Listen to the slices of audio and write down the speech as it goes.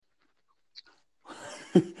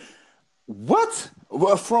What?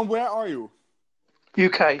 From where are you?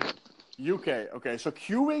 UK. UK. Okay, so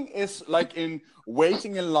queuing is like in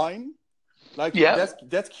waiting in line, like Yeah.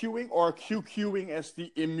 that's queuing, or queuing as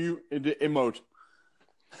the emote.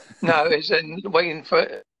 No, it's in waiting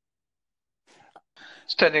for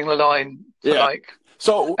standing in the line for Yeah. like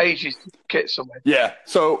So ages to get somewhere. yeah.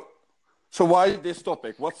 So why this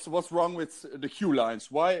topic? What's wrong with the queue lines?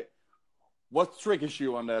 Why? What triggers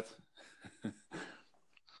you on that?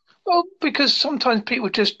 Well, because sometimes people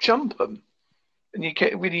just jump them, and you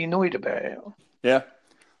get really annoyed about it. Yeah.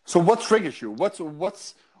 So what triggers you? What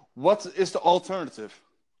is the alternative?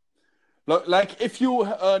 Like if you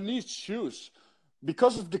need shoes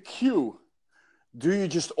because of the queue, do you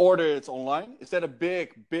just order it online? Is that a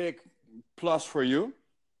big plus for you?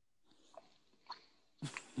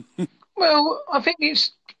 Well, I think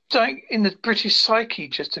it's like in the British psyche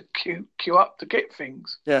just to queue up to get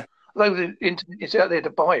things. Yeah. Although the internet is out there to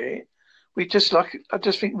buy it, I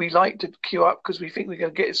just think we like to queue up because we think we're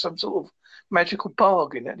going to get some sort of magical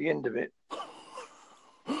bargain at the end of it.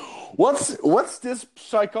 What's this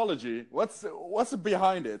psychology? What's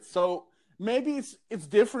behind it? So maybe it's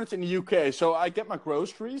different in the UK. So I get my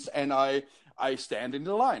groceries and I stand in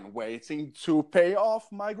the line waiting to pay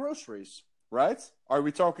off my groceries. Right? Are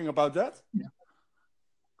we talking about that?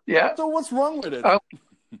 Yeah. So what's wrong with it?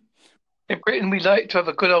 In Britain, we like to have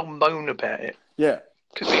a good old moan about it Yeah.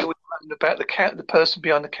 because we always moan about the person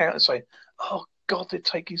behind the counter saying, "Oh God, they're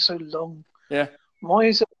taking so long. Yeah. Why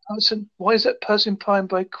is that person paying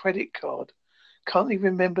by credit card? Can't they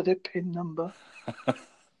remember their PIN number?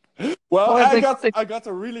 Well, Why have they I got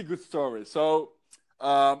a really good story. So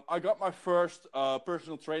I got my first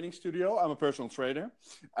personal training studio. I'm a personal trainer,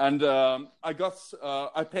 and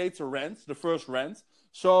I paid the first rent.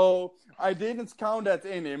 So I didn't count that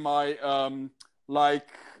in my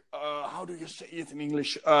how do you say it in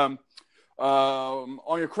English?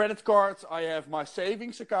 On your credit card, I have my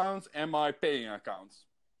savings account and my paying account.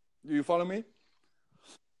 Do you follow me?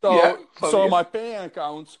 So my paying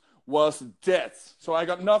account was dead. So I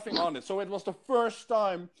got nothing on it. So it was the first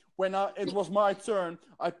time when it was my turn,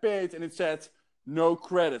 I paid and it said no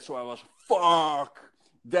credit. So I was, fuck.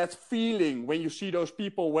 That feeling when you see those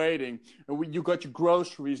people waiting and when you got your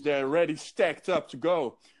groceries, they're already stacked up to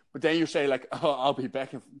go. But then you say like, oh, I'll be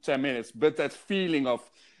back in 10 minutes. But that feeling of,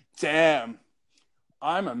 damn,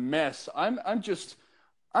 I'm a mess. I'm just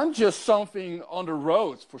something on the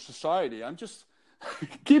road for society. I'm just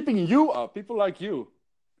keeping you up, people like you.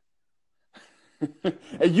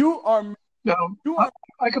 And you are. No,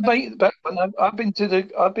 I can make that when I've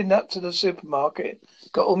been up to the supermarket,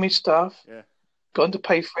 got all my stuff, Yeah. gone to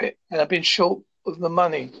pay for it, and I've been short of the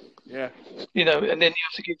money. Yeah. And then you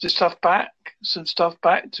have to give some stuff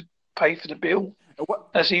back to pay for the bill.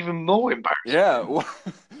 That's even more embarrassing. Yeah.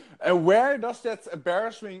 And where does that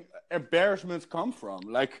embarrassment come from?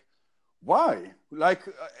 Like, why? Like,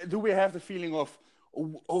 do we have the feeling of,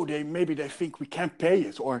 oh, maybe they think we can't pay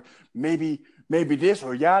it, or maybe this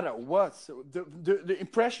or yada what? So the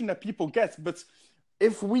impression that people get. But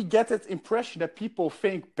if we get that impression that people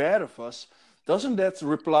think bad of us, doesn't that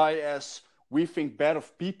reply as we think bad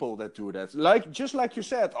of people that do that? Like, just like you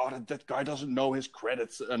said, oh, that guy doesn't know his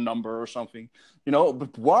credit number or something,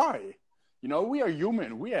 but why? We are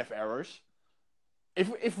human, we have errors.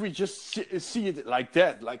 If we just see it like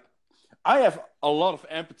that, like, I have a lot of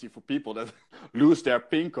empathy for people that lose their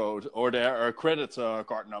PIN code or their credit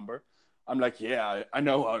card number. I'm like, yeah, I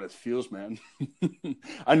know how that feels, man.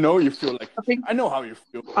 I know you feel like. I know how you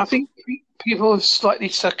feel. I think people are slightly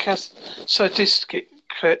sadistic.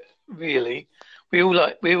 Really, we all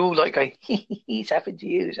like going. It's happened to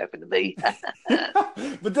you. It's happened to me.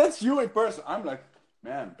 But that's you in person. I'm like,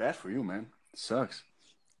 man, bad for you, man. It sucks.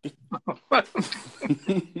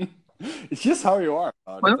 It's just how you are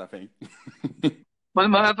about it, I think. One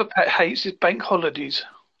of my other pet hates is bank holidays.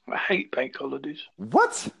 I hate bank holidays.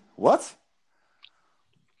 What?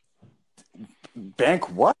 Bank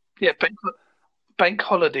what? Yeah, bank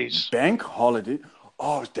holidays. Bank holiday?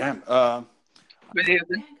 Oh, damn.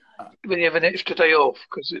 When you have an extra day off,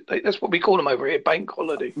 because that's what we call them over here, bank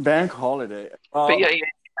holiday. Bank holiday. Yeah.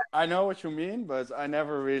 I know what you mean, but I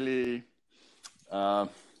never really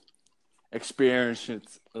experienced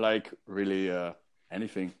it like really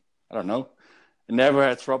anything. I don't know. I never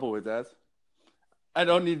had trouble with that. I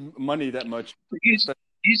don't need money that much. Years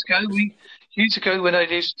ago, when I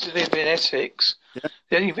used to live in Essex, Yeah.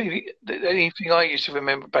 the only thing I used to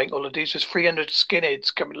remember bank holidays was 300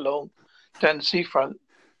 skinheads coming along down the seafront.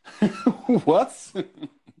 What?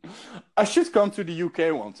 I should come to the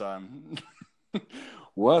UK one time.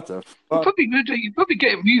 What the You fuck? probably would. You probably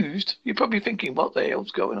get amused. You're probably thinking, "What the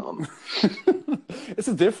hell's going on?" It's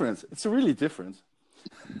a difference. It's a really different.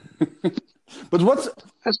 But what's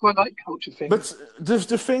That's why I like culture but things.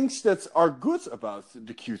 the things that are good about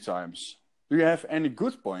the Q times? Do you have any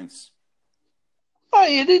good points? Oh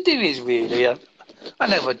yeah, there is really. I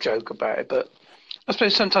never joke about it, but I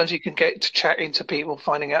suppose sometimes you can get to chatting to people,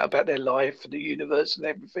 finding out about their life and the universe and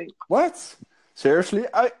everything. What? Seriously?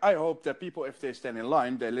 I hope that people, if they stand in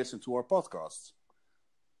line, they listen to our podcasts.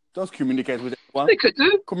 Don't communicate with They anyone. could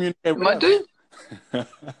do. Communicate They with might us. do.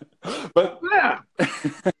 But Yeah,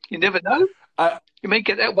 you never know. I, You may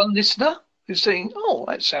get that one listener who's saying, "Oh,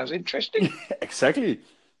 that sounds interesting." exactly.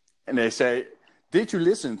 And they say, did you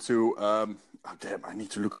listen to, oh damn, I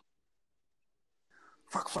need to look.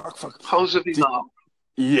 Fuck. Holes of his arm.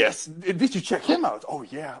 Yes. Did you check him out? Oh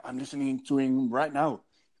yeah, I'm listening to him right now.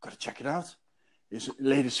 You gotta check it out. His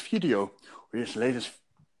latest video, or his latest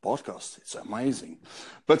podcast. It's amazing.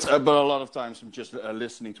 But a lot of times I'm just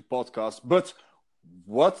listening to podcasts. But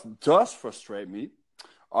what does frustrate me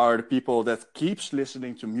are the people that keeps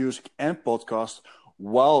listening to music and podcasts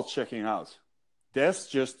while checking out. That's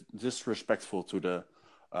just disrespectful to the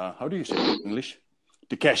how do you say it in English?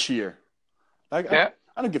 The cashier. Like Yeah.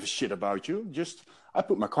 I don't give a shit about you. Just I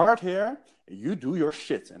put my card here, and you do your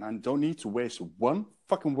shit, and I don't need to waste one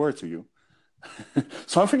fucking word to you.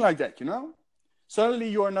 Something like that, you know? Suddenly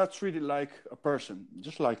you are not treated like a person,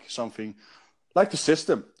 just like something, like the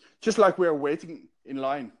system. Just like we're waiting in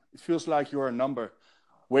line. It feels like you're a number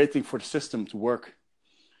waiting for the system to work.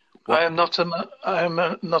 I am not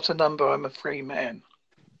not a number. I'm a free man.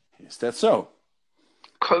 Is that so?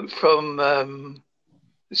 Quote from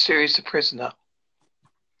the series The Prisoner.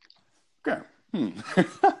 Okay.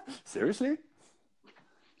 Seriously?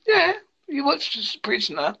 Yeah, you watched The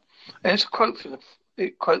Prisoner. And it's a quote from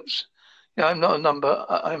it quotes, "Yeah, I'm not a number.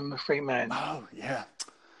 I'm a free man." Oh, yeah.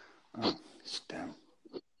 Oh, damn.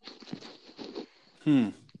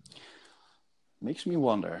 Makes me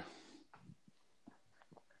wonder.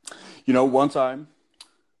 You know, one time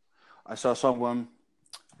I saw someone,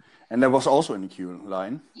 and that was also in the queue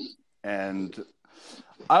line, and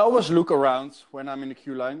I always look around when I'm in the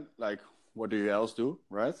queue line, like, what do you else do,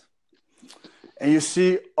 right? And you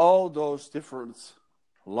see all those different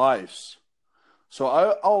lives. So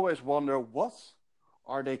I always wonder, what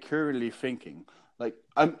are they currently thinking? Like,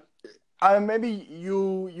 I maybe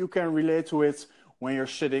you can relate to it when you're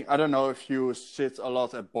sitting. I don't know if you sit a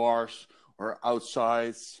lot at bars or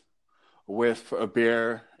outside with a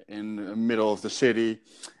beer in the middle of the city,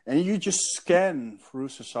 and you just scan through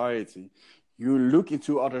society. You look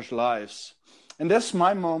into others' lives, and that's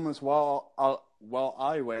my moment while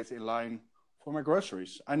I wait in line for my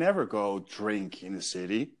groceries. I never go drink in the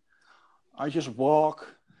city. I just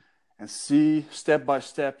walk and see step by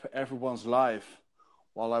step everyone's life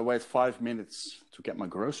while I wait 5 minutes to get my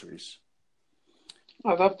groceries.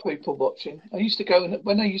 I love people watching. I used to go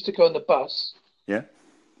when I used to go on the bus. Yeah,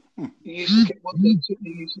 You used to get what they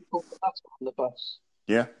used to call the bus on the bus.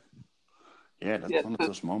 yeah, that's Yeah. one of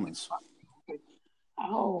those moments.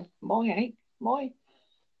 Oh,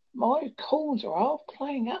 my calls are all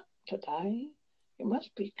playing up today. It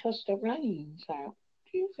must be because the rain's out.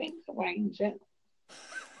 Do you think the rain's out?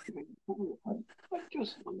 I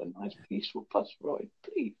just want a nice peaceful bus ride.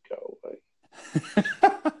 Please go away.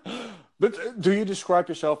 But do you describe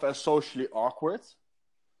yourself as socially awkward?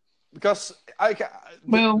 Because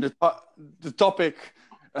Well, the topic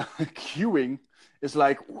queuing is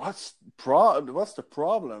like, what's the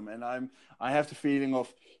problem? And I have the feeling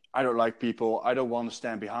of, I don't like people. I don't want to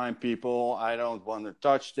stand behind people. I don't want to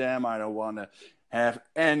touch them. I don't want to have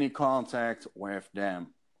any contact with them.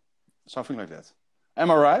 Something like that. Am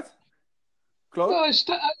I right, Claude? well, I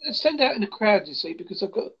stand out in the crowd, you see, because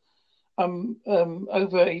I'm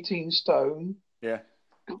over 18 stone, Yeah.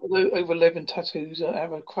 got over 11 tattoos. I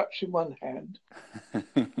have a crutch in one hand.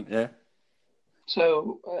 Yeah.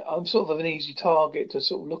 So I'm sort of an easy target to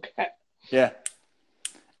sort of look at. Yeah.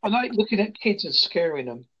 I like looking at kids and scaring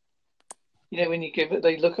them. You know, when you give it,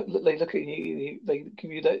 they look at you, they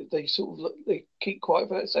give you that, they sort of look, they keep quiet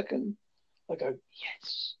for a second. I go,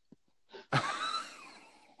 yes.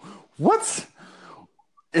 What?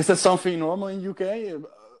 Is that something normal in UK?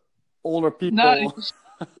 Older people? No,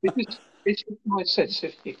 it's just my sense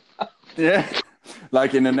of humor. Yeah.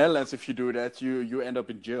 Like in the Netherlands, if you do that, you end up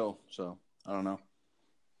in jail. So, I don't know.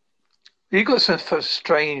 You got some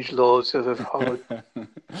strange laws that have followed.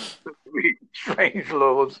 Really strange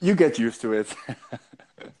laws. You get used to it.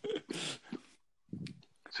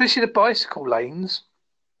 Especially the bicycle lanes.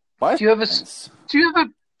 Why? Do you ever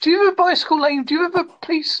Do you have a bicycle lane? Do you have a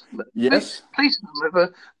policeman Yes, with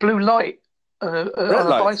a blue light red on a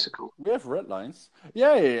lights. bicycle? We have red lines.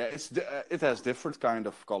 Yeah, yeah, yeah. It has different kind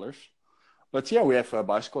of colors, but yeah, we have a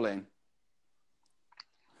bicycle lane.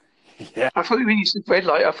 Yeah, I thought when you said red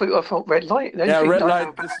light, I thought red light. The only yeah, thing red I know light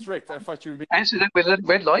about district. I thought you mean. accident with a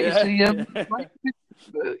red light is Yeah, the yeah. but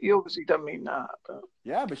you obviously don't mean that. But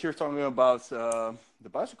Yeah, but you're talking about the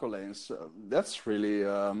bicycle lanes. That's really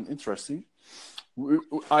interesting.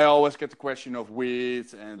 I always get the question of weed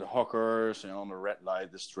and the hawkers and on the red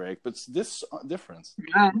light district, but this different.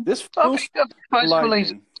 yeah, This I feels think bicycle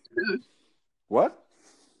lanes. lightning. What?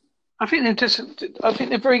 I think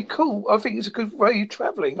they're very cool. I think it's a good way of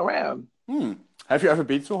travelling around. Have you ever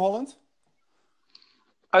been to Holland?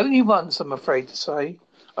 Only once, I'm afraid to say.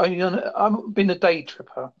 I've been a day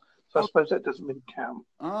tripper, so I Oh, suppose that doesn't really count.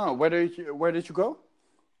 where did you go?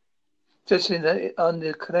 Just on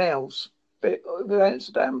the canals bit of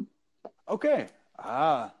Amsterdam. Okay.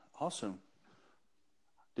 Awesome.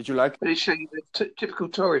 Did you like it? They show you the typical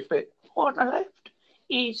tourist bit. On the left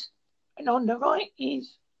is, and on the right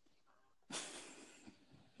is.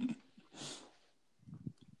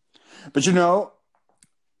 But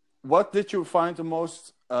what did you find the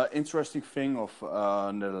most interesting thing of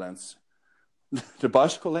Netherlands? The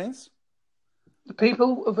bicycle lanes? The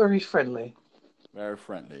people are very friendly. Very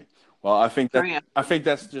friendly. Well, I think Very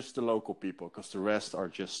that's just the local people, because the rest are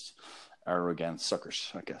just arrogant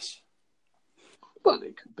suckers, I guess. well,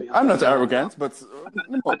 it could be. I'm not arrogant, but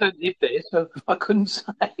I don't live there, so I couldn't say.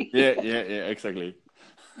 yeah, exactly.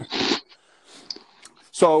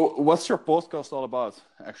 So, what's your podcast all about,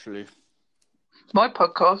 actually? My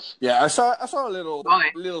podcast, Yeah, I saw a little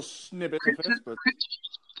Right. little snippet of it, but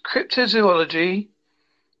cryptozoology,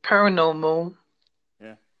 paranormal,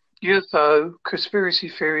 yeah. UFO, conspiracy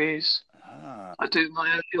theories. Ah. I do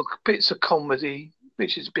my own little bits of comedy,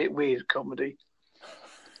 which is a bit weird comedy.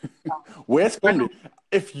 Weird comedy.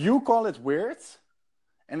 If you call it weird,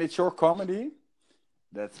 and it's your comedy,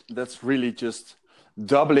 that's really just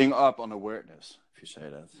doubling up on the weirdness. If you say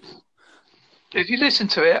that. If you listen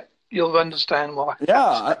to it, you'll understand why.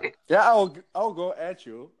 Yeah, I'll go at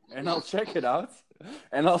you and I'll check it out,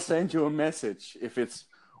 and I'll send you a message if it's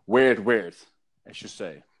weird, as you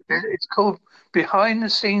say. It's called Behind the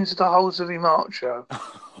Scenes of the Halsey Mark Show.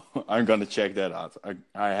 I'm gonna check that out.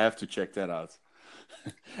 I have to check that out.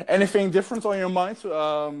 Anything different on your mind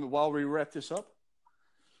while we wrap this up?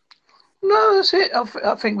 No, that's it.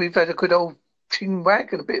 I think we've had a good old chin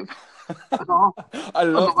wag and a bit of. I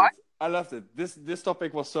loved it. I loved it. This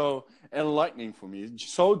topic was so enlightening for me. It's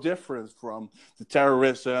so different from the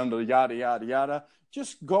terrorism, the yada yada yada.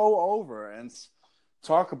 Just go over and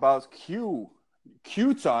talk about queue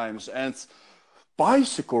times and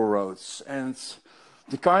bicycle roads and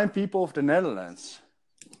the kind people of the Netherlands.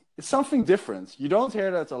 It's something different. You don't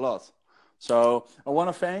hear that a lot. So I want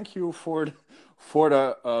to thank you for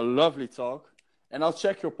the lovely talk. And I'll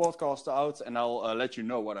check your podcast out and I'll let you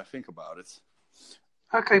know what I think about it.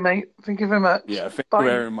 Okay, mate. Thank you very much. Yeah, thank Bye. you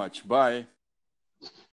very much. Bye.